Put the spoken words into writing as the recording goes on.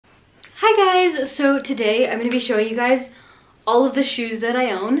Hi guys, so today I'm going to be showing you guys all of the shoes that I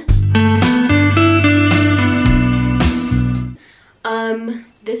own.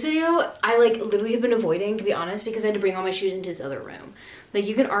 This video I literally have been avoiding, to be honest, because I had to bring all my shoes into this other room. Like,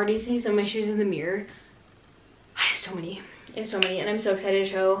 you can already see some of my shoes in the mirror. I have so many. I have so many, and I'm so excited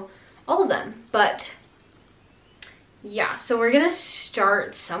to show all of them. But yeah, so we're gonna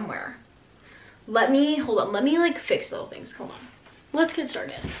start somewhere. Let me fix little things. Hold on. Let's get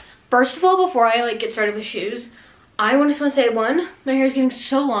started. First of all, before I get started with shoes, I just want to say, one, my hair is getting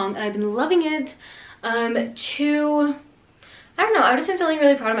so long and I've been loving it. Two, I don't know, I've just been feeling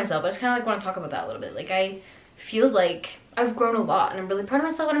really proud of myself. I just kind of want to talk about that a little bit. I feel like I've grown a lot and I'm really proud of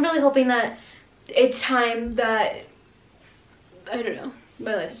myself, and I'm really hoping that it's time that, I don't know,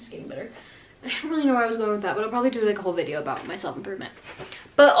 my life is just getting better. I don't really know where I was going with that, but I'll probably do a whole video about my self-improvement.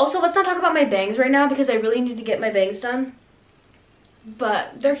 But also, let's not talk about my bangs right now because I really need to get my bangs done.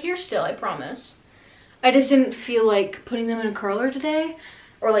 But they're here still, I promise. I just didn't feel like putting them in a curler today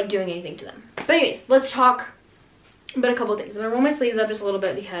or doing anything to them. But anyways, let's talk about a couple of things. I'm gonna roll my sleeves up just a little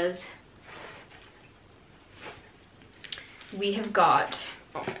bit because we have got,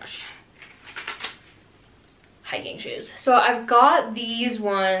 oh gosh, hiking shoes. So I've got these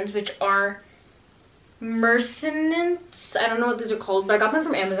ones, which are Mercenants. I don't know what these are called, but I got them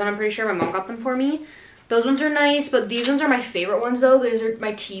from Amazon. I'm pretty sure my mom got them for me. Those ones are nice, but these ones are my favorite ones though. These are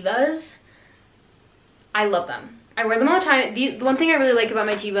my Tevas. I love them. I wear them all the time. The one thing I really like about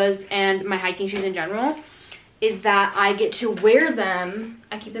my Tevas and my hiking shoes in general is that I get to wear them.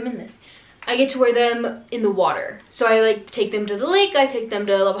 I keep them in this. I get to wear them in the water. So I take them to the lake. I take them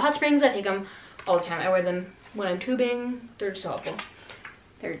to Level Hot Springs. I take them all the time. I wear them when I'm tubing. They're just so helpful.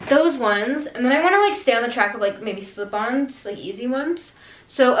 They're those ones. And then I want to stay on the track of maybe slip-ons, easy ones.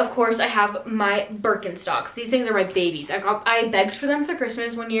 So of course I have my Birkenstocks. These things are my babies. I begged for them for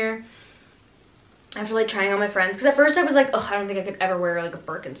Christmas one year after trying on my friends, because at first I was like, oh, I don't think I could ever wear a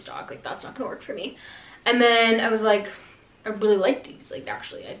Birkenstock. That's not gonna work for me. And then I was like, I really like these.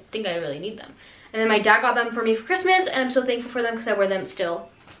 Actually, I think I really need them. And then my dad got them for me for Christmas, and I'm so thankful for them because I wear them still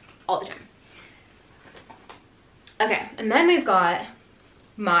all the time. Okay, and then we've got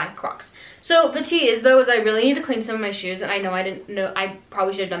my Crocs. So the tea is though is I really need to clean some of my shoes, and I know I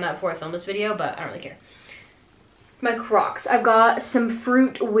probably should have done that before I filmed this video, but I don't really care. My Crocs. I've got some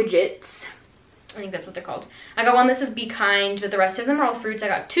fruit widgets. I think that's what they're called. I got one that says be kind, but the rest of them are all fruits. I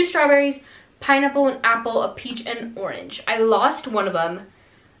got 2 strawberries, pineapple, an apple, a peach, and an orange. I lost one of them.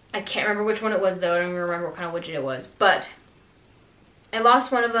 I can't remember which one it was though. I don't even remember what kind of widget it was, but I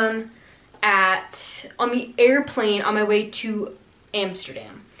lost one of them on the airplane on my way to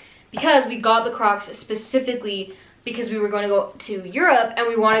Amsterdam, because we got the Crocs specifically because we were going to go to Europe and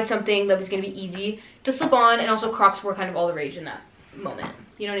we wanted something that was going to be easy to slip on, and also Crocs were kind of all the rage in that moment.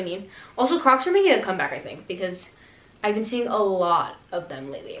 You know what I mean? Also, Crocs are making a comeback, I think, because I've been seeing a lot of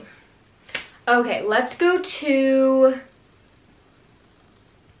them lately. Okay, let's go to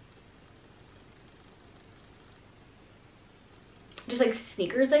just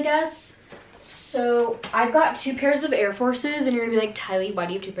sneakers, I guess. So I've got 2 pairs of Air Forces, and you're gonna be like, Tylee, why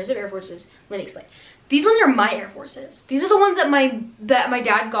do you have 2 pairs of Air Forces? Let me explain. These ones are my Air Forces. These are the ones that my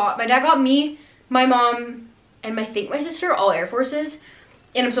dad got. My dad got me, my mom, and I think my sister all Air Forces,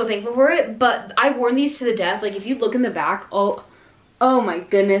 and I'm so thankful for it. But I've worn these to the death. If you look in the back, oh my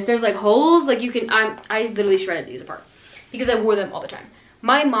goodness, there's holes. I literally shredded these apart because I wore them all the time.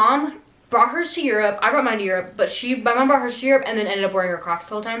 My mom brought hers to Europe. I brought mine to Europe, but my mom brought hers to Europe and then ended up wearing her Crocs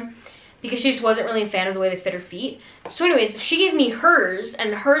the whole time, because she just wasn't really a fan of the way they fit her feet. So anyways, she gave me hers,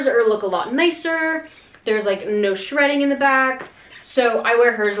 and hers look a lot nicer. There's no shredding in the back. So I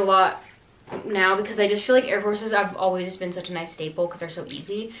wear hers a lot now because I just feel like Air Forces have always just been such a nice staple because they're so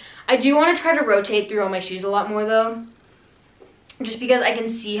easy. I do want to try to rotate through all my shoes a lot more though, just because I can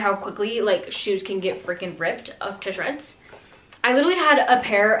see how quickly shoes can get freaking ripped up to shreds. I literally had a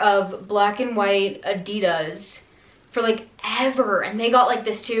pair of black and white Adidas for ever, and they got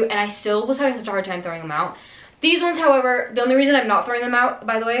this too, and I still was having such a hard time throwing them out. These ones, however, the only reason I'm not throwing them out,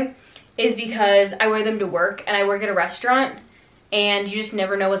 by the way, is because I wear them to work, and I work at a restaurant, and you just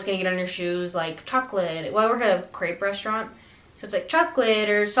never know what's gonna get on your shoes, chocolate. Well, I work at a crepe restaurant, so it's chocolate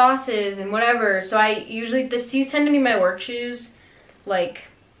or sauces and whatever. So I usually, these tend to be my work shoes. I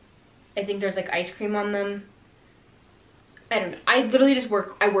think there's ice cream on them. I don't know. I literally just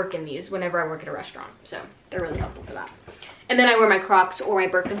work in these whenever I work at a restaurant, so they're really helpful for that. And then I wear my Crocs or my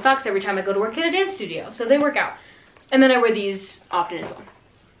Birkenstocks every time I go to work at a dance studio, so they work out. And then I wear these often as well.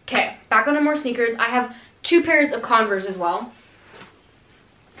 Okay, back on to more sneakers. I have 2 pairs of Converse as well.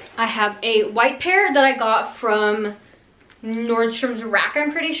 I have a white pair that I got from Nordstrom's rack,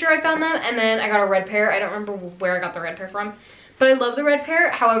 I'm pretty sure I found them. And then I got a red pair. I don't remember where I got the red pair from. But I love the red pair.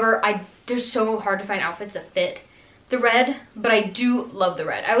 However, they're so hard to find outfits that fit the red. But I do love the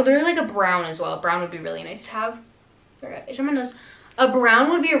red. I would really like a brown as well. A brown would be really nice to have. Sorry, I itch on my nose. A brown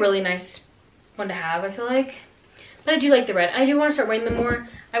would be a really nice one to have, I feel like. But I do like the red. I do want to start wearing them more.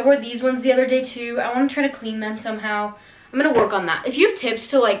 I wore these ones the other day too. I want to try to clean them somehow. I'm going to work on that. If you have tips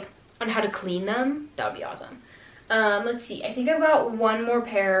to like on how to clean them, that would be awesome. Let's see. I think I've got one more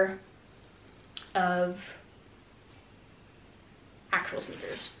pair of actual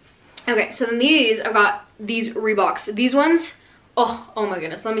sneakers. Okay, so then these, I've got these Reeboks. These ones, oh my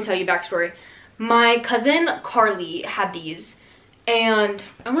goodness. Let me tell you backstory. My cousin Carly had these, and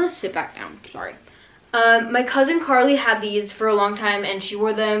I'm going to sit back down. Sorry. My cousin Carly had these for a long time, and she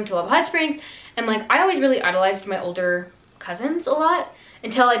wore them to Love Hot Springs, and like I always really idolized my older cousins a lot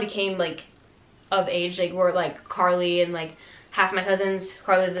until I became like of age. Like were like Carly and like half my cousins,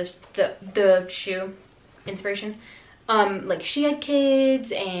 Carly the shoe inspiration, like she had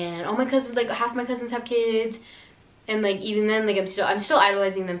kids, and all my cousins, like half my cousins have kids, and like even then like I'm still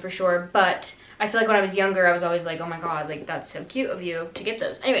idolizing them for sure. But I feel like when I was younger, I was always like, oh my god, like that's so cute of you to get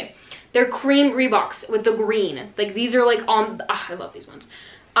those. Anyway, they're cream Reeboks with the green. Like these are like I love these ones.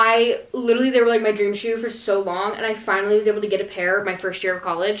 They were like my dream shoe for so long, and I finally was able to get a pair my first year of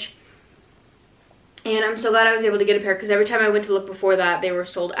college. And I'm so glad I was able to get a pair, because every time I went to look before that, they were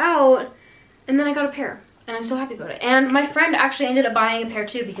sold out, and then I got a pair, and I'm so happy about it. And my friend actually ended up buying a pair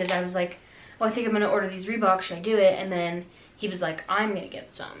too, because I was like, well, I think I'm gonna order these Reeboks, should I do it? And then he was like, I'm gonna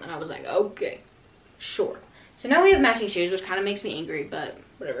get some, and I was like, okay, sure. So now we have matching shoes, which kind of makes me angry, but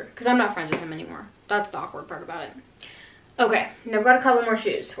whatever, because I'm not friends with him anymore. That's the awkward part about it. Okay, now I've got a couple more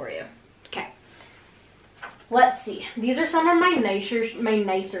shoes for you. Okay, let's see. These are some of my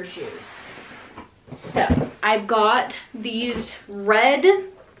nicer shoes. So I've got these red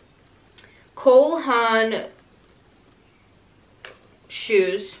Cole Haan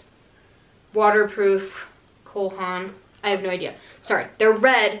shoes, waterproof Cole Haan. I have no idea. Sorry, they're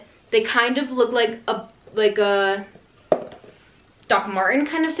red. They kind of look like a Doc Marten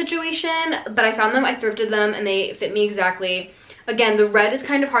kind of situation, but I found them, I thrifted them, and they fit me exactly. Again, the red is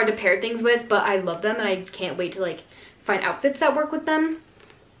kind of hard to pair things with, but I love them, and I can't wait to like find outfits that work with them.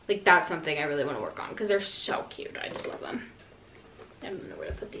 Like that's something I really want to work on, because they're so cute. I just love them. I don't know where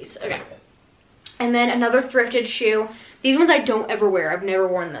to put these. Okay. And then another thrifted shoe. These ones I don't ever wear. I've never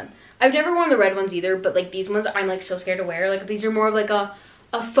worn them. I've never worn the red ones either, but like these ones I'm like so scared to wear. Like these are more of like a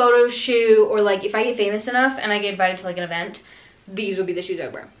photo shoe, or like if I get famous enough and I get invited to like an event, these would be the shoes I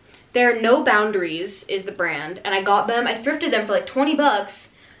would wear. They're No Boundaries is the brand, and I got them. I thrifted them for like 20 bucks.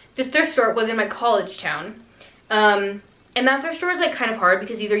 This thrift store was in my college town. And that thrift store is like kind of hard,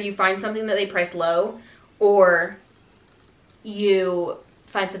 because either you find something that they price low, or you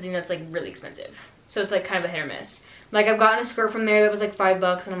find something that's like really expensive. So it's like kind of a hit or miss. Like I've gotten a skirt from there that was like 5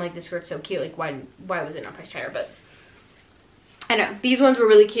 bucks, and I'm like, this skirt's so cute. Like why was it not priced higher? But I know these ones were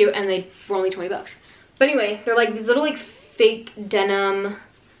really cute, and they were only 20 bucks. But anyway, they're like these little like fake denim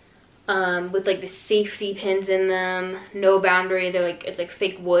with like the safety pins in them. No boundary. They're like, it's like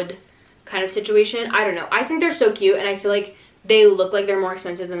fake wood kind of situation. I don't know. I think they're so cute, and I feel like they look like they're more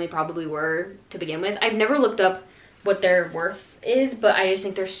expensive than they probably were to begin with. I've never looked up what their worth is, but I just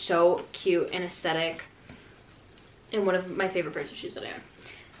think they're so cute and aesthetic, and one of my favorite pairs of shoes that I own.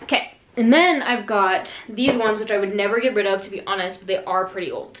 Okay, and then I've got these ones, which I would never get rid of, to be honest, but they are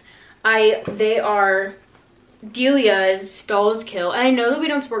pretty old. They are Delia's Dolls Kill, and I know that we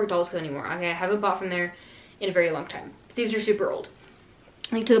don't support Dolls Kill anymore. Okay, I haven't bought from there in a very long time. These are super old.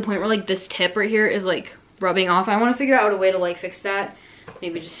 Like to the point where like this tip right here is like rubbing off. I want to figure out a way to like fix that.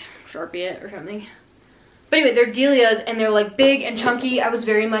 Maybe just Sharpie it or something. But anyway, they're Delia's, and they're like big and chunky. I was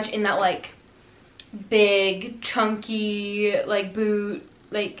very much in that like big, chunky, like boot,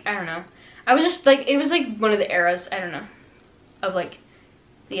 like I don't know. I was just like, it was like one of the eras, I don't know, of like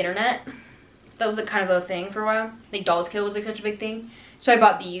the internet. That was like kind of a thing for a while. Like Dolls Kill was like such a big thing. So I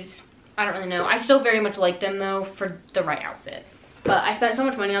bought these. I don't really know. I still very much like them though, for the right outfit. But I spent so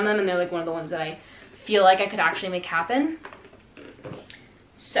much money on them, and they're like one of the ones that I feel like I could actually make happen.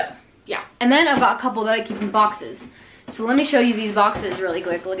 So, yeah. And then I've got a couple that I keep in boxes. So let me show you these boxes really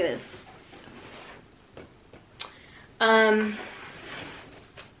quick. Look at this.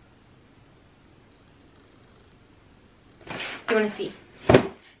 You want to see?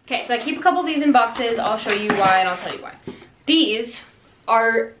 Okay, so I keep a couple of these in boxes. I'll show you why, and I'll tell you why. These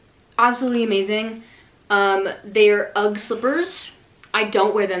are absolutely amazing. They're UGG slippers. I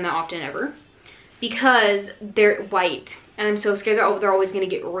don't wear them that often ever, because they're white, and I'm so scared they're always going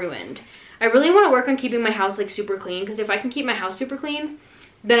to get ruined. I really want to work on keeping my house like super clean, because if I can keep my house super clean,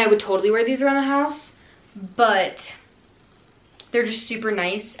 then I would totally wear these around the house. But they're just super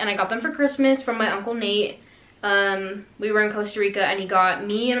nice, and I got them for Christmas from my Uncle Nate. We were in Costa Rica, and he got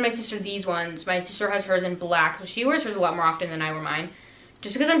me and my sister these ones. My sister has hers in black, so she wears hers a lot more often than I wear mine,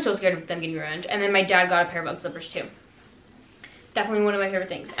 just because I'm so scared of them getting ruined. And then my dad got a pair of Ugg slippers too. Definitely one of my favorite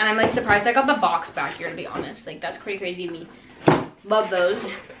things. And I'm like surprised I got the box back here, to be honest. Like, that's pretty crazy of me. Love those.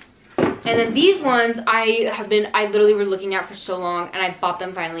 And then these ones I literally were looking at for so long, and I bought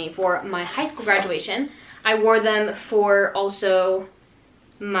them finally for my high school graduation. I wore them for also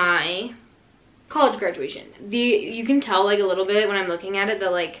my college graduation. You can tell like a little bit when I'm looking at it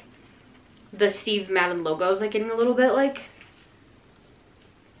that like the Steve Madden logo is like getting a little bit like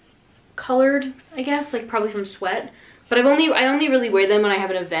colored, I guess, like probably from sweat. But I only really wear them when I have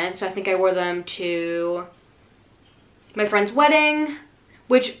an event. So I think I wore them to my friend's wedding,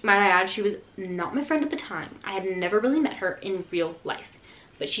 which, might I add, she was not my friend at the time. I had never really met her in real life,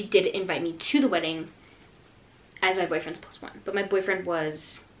 but she did invite me to the wedding as my boyfriend's +1. But my boyfriend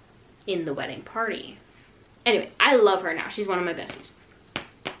was in the wedding party. Anyway, I love her now. She's one of my besties.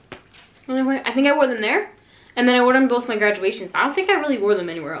 I think I wore them there, and then I wore them both my graduations. I don't think I really wore them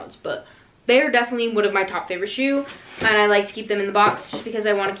anywhere else, but they're definitely one of my top favorite shoe, and I like to keep them in the box just because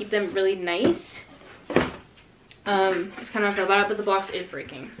I want to keep them really nice. It's kind of how I feel about it, but the box is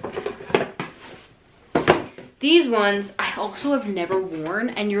breaking. These ones I also have never worn,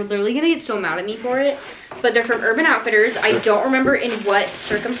 and you're literally gonna get so mad at me for it, but they're from Urban Outfitters. I don't remember in what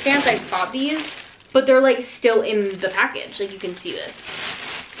circumstance I bought these, but they're like still in the package. Like, you can see this.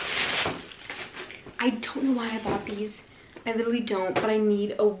 I don't know why I bought these. I literally don't, but I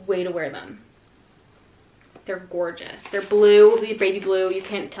need a way to wear them. They're gorgeous. They're blue, baby blue. You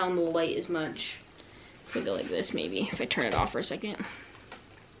can't tell in the light as much. They go like this, maybe, if I turn it off for a second.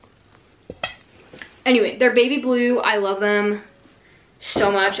 Anyway, they're baby blue. I love them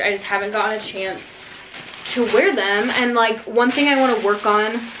so much. I just haven't gotten a chance to wear them. And like, one thing I want to work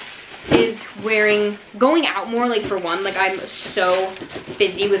on is going out more. Like, for one, like, I'm so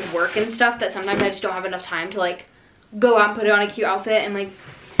busy with work and stuff that sometimes I just don't have enough time to like go out and put it on a cute outfit and like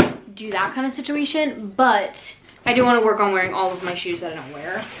do that kind of situation. But I do want to work on wearing all of my shoes that I don't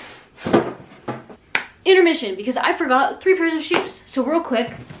wear. Intermission, because I forgot 3 pairs of shoes. So real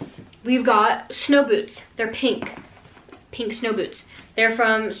quick, we've got snow boots. They're pink snow boots. They're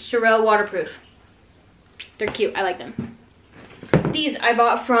from Sorel Waterproof. They're cute. I like them. These I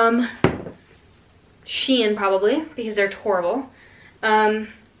bought from Shein, probably, because they're horrible.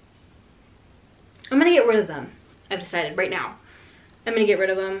 I'm gonna get rid of them. I've decided right now. I'm gonna get rid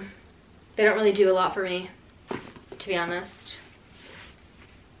of them. They don't really do a lot for me, to be honest.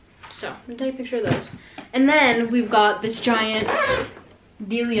 So I'm gonna take a picture of those. And then we've got this giant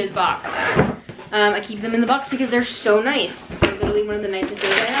Delia's box. I keep them in the box because they're so nice. They're literally one of the nicest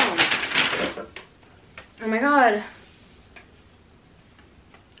things I own. Oh my god.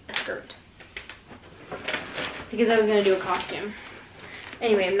 A skirt. Because I was gonna do a costume.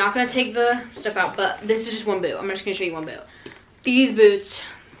 Anyway, I'm not gonna take the stuff out, but this is just one boot. I'm just gonna show you one boot. These boots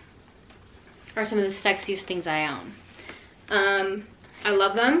are some of the sexiest things I own. I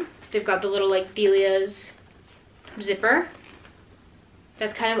love them. They've got the little like Delia's zipper.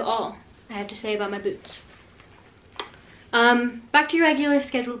 That's kind of all I have to say about my boots. Back to your regular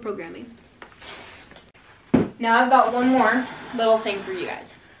scheduled programming. Now I've got one more little thing for you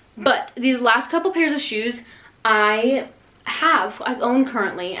guys. But these last couple pairs of shoes I own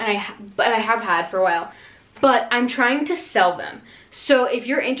currently, and I have had for a while, but I'm trying to sell them. So if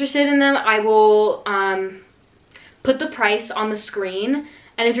you're interested in them, I will put the price on the screen.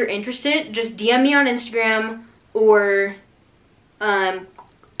 And if you're interested, just DM me on Instagram, or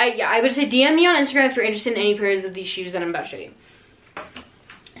I would say DM me on Instagram if you're interested in any pairs of these shoes that I'm about to show you.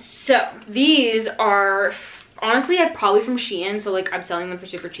 So these are, honestly, probably from Shein, so like I'm selling them for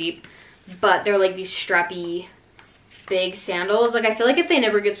super cheap, but they're like these strappy big sandals. Like, I feel like if they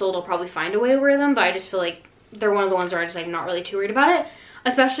never get sold, I'll probably find a way to wear them, but I just feel like they're one of the ones where I just like not really too worried about it,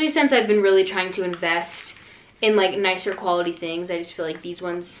 especially since I've been really trying to invest in like nicer quality things. I just feel like these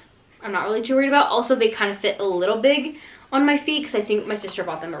ones I'm not really too worried about. Also, they kind of fit a little big on my feet because I think my sister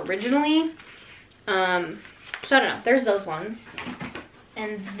bought them originally. So I don't know. There's those ones.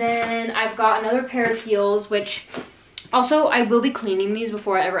 And then I've got another pair of heels, which also I will be cleaning these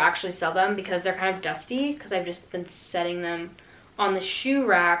before I ever actually sell them because they're kind of dusty because I've just been setting them on the shoe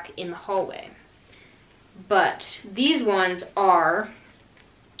rack in the hallway. But these ones are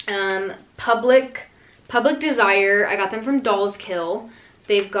Public Desire. I got them from Dolls Kill.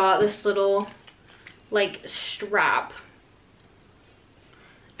 They've got this little like strap.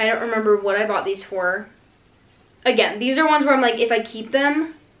 I don't remember what I bought these for. Again, these are ones where I'm like, if I keep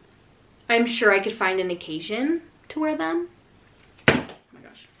them, I'm sure I could find an occasion to wear them. Oh my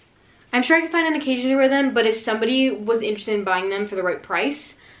gosh. I'm sure I could find an occasion to wear them, but if somebody was interested in buying them for the right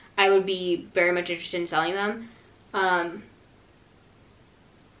price, I would be very much interested in selling them.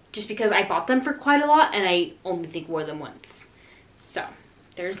 Just because I bought them for quite a lot and I only think wore them once. So,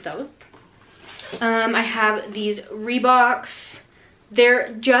 there's those. I have these Reeboks.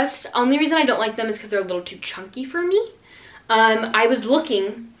 They're just, only reason I don't like them is because they're a little too chunky for me. I was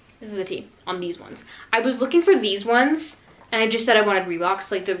looking, this is the tea, on these ones. I was looking for these ones and I just said I wanted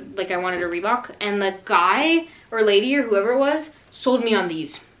Reeboks, like I wanted a Reebok. And the guy or lady or whoever it was sold me on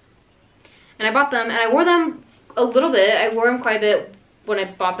these. And I bought them and I wore them a little bit. I wore them quite a bit when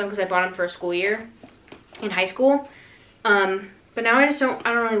I bought them because I bought them for a school year in high school. But now I don't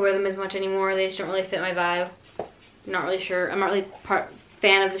really wear them as much anymore. They just don't really fit my vibe. I'm not really sure. I'm not really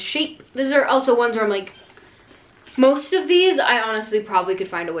fan of the shape. These are also ones where I'm like, most of these I honestly probably could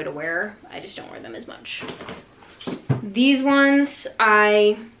find a way to wear. I just don't wear them as much. These ones,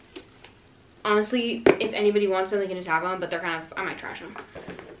 I honestly, if anybody wants them, they can just have them, but they're kind of, I might trash them.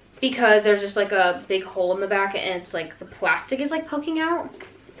 Because there's just like a big hole in the back and it's like the plastic is like poking out.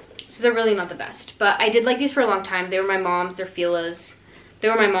 So they're really not the best. But I did like these for a long time. They were my mom's, they're Fila's. They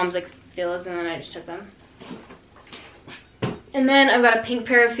were my mom's like Fila's and then I just took them. And then I've got a pink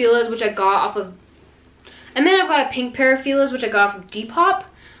pair of Fila's which I got off of, and then I've got a pink pair of Fila's which I got off of Depop.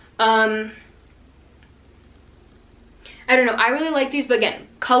 I don't know, I really like these, but again,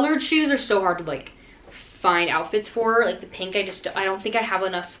 colored shoes are so hard to like find outfits for. Like the pink, I don't think I have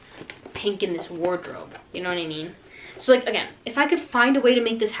enough pink in this wardrobe, you know what I mean? So like, again, if I could find a way to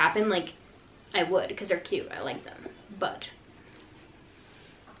make this happen, like I would, because they're cute, I like them, but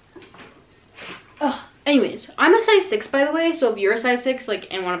oh, anyways, I'm a size 6 by the way, so if you're a size 6 like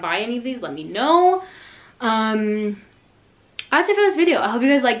and want to buy any of these, let me know. That's it for this video. I hope you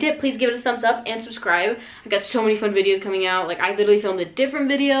guys liked it. Please give it a thumbs up and subscribe. I got so many fun videos coming out. Like I literally filmed a different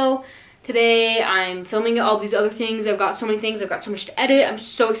video today. I'm filming all these other things. I've got so many things. I've got so much to edit. I'm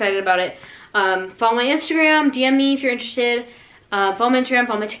so excited about it. Follow my Instagram. DM me if you're interested. Follow my Instagram.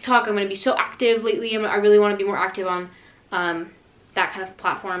 Follow my TikTok. I'm going to be so active lately. I really want to be more active on that kind of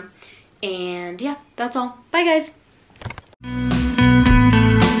platform. And yeah, that's all. Bye guys.